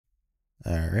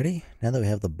Alrighty, now that we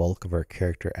have the bulk of our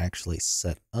character actually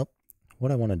set up,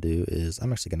 what I want to do is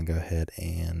I'm actually going to go ahead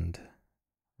and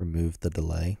remove the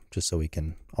delay just so we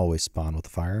can always spawn with the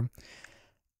firearm.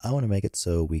 I want to make it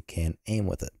so we can aim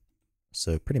with it.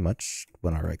 So pretty much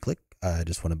when I right click, I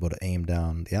just want to be able to aim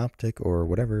down the optic or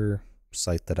whatever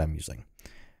sight that I'm using.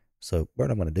 So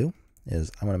what I'm going to do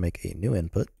is I'm going to make a new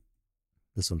input.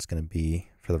 This one's going to be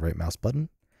for the right mouse button.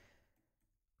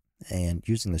 And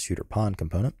using the shooter pawn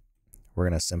component, we're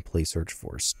going to simply search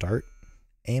for start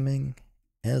aiming,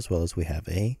 as well as we have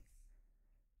a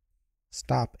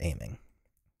stop aiming.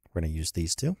 We're going to use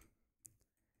these two.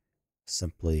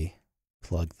 Simply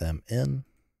plug them in.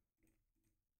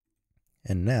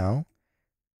 And now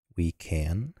we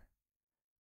can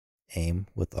aim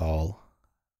with all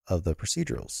of the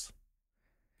procedurals.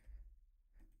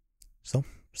 So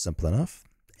simple enough.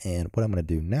 And what I'm going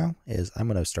to do now is I'm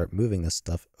going to start moving this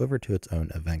stuff over to its own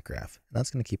event graph. And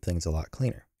that's going to keep things a lot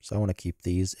cleaner. So I want to keep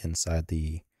these inside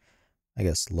the, I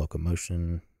guess,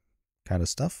 locomotion kind of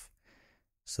stuff.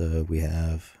 So we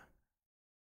have,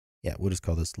 we'll just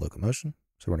call this locomotion.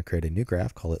 So we're going to create a new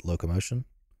graph, call it locomotion.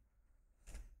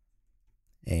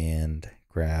 And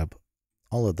grab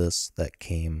all of this that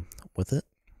came with it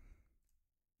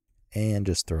and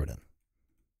just throw it in.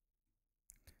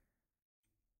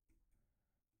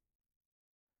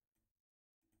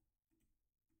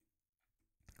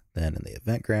 Then in the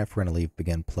event graph, we're going to leave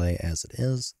begin play as it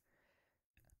is.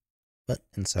 But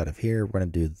inside of here, we're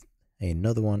going to do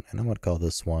another one, and I'm going to call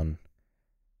this one,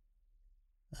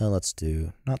 let's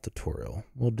do, not tutorial,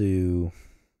 we'll do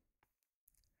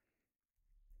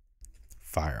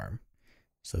firearm.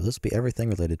 So this will be everything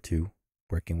related to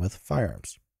working with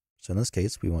firearms. So in this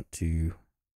case, we want to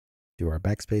do our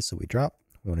backspace so we drop,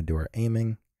 we want to do our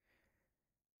aiming,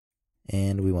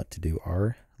 and we want to do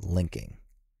our linking.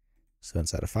 So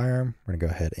inside of firearm, we're going to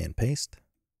go ahead and paste.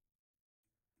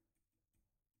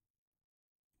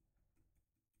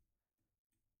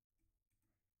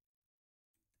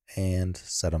 And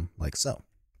set them like so.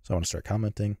 So I want to start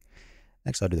commenting.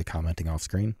 Actually, I'll do the commenting off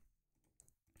screen.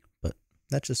 But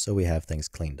that's just so we have things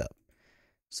cleaned up.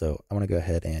 So I want to go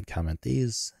ahead and comment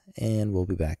these, and we'll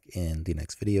be back in the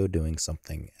next video doing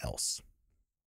something else.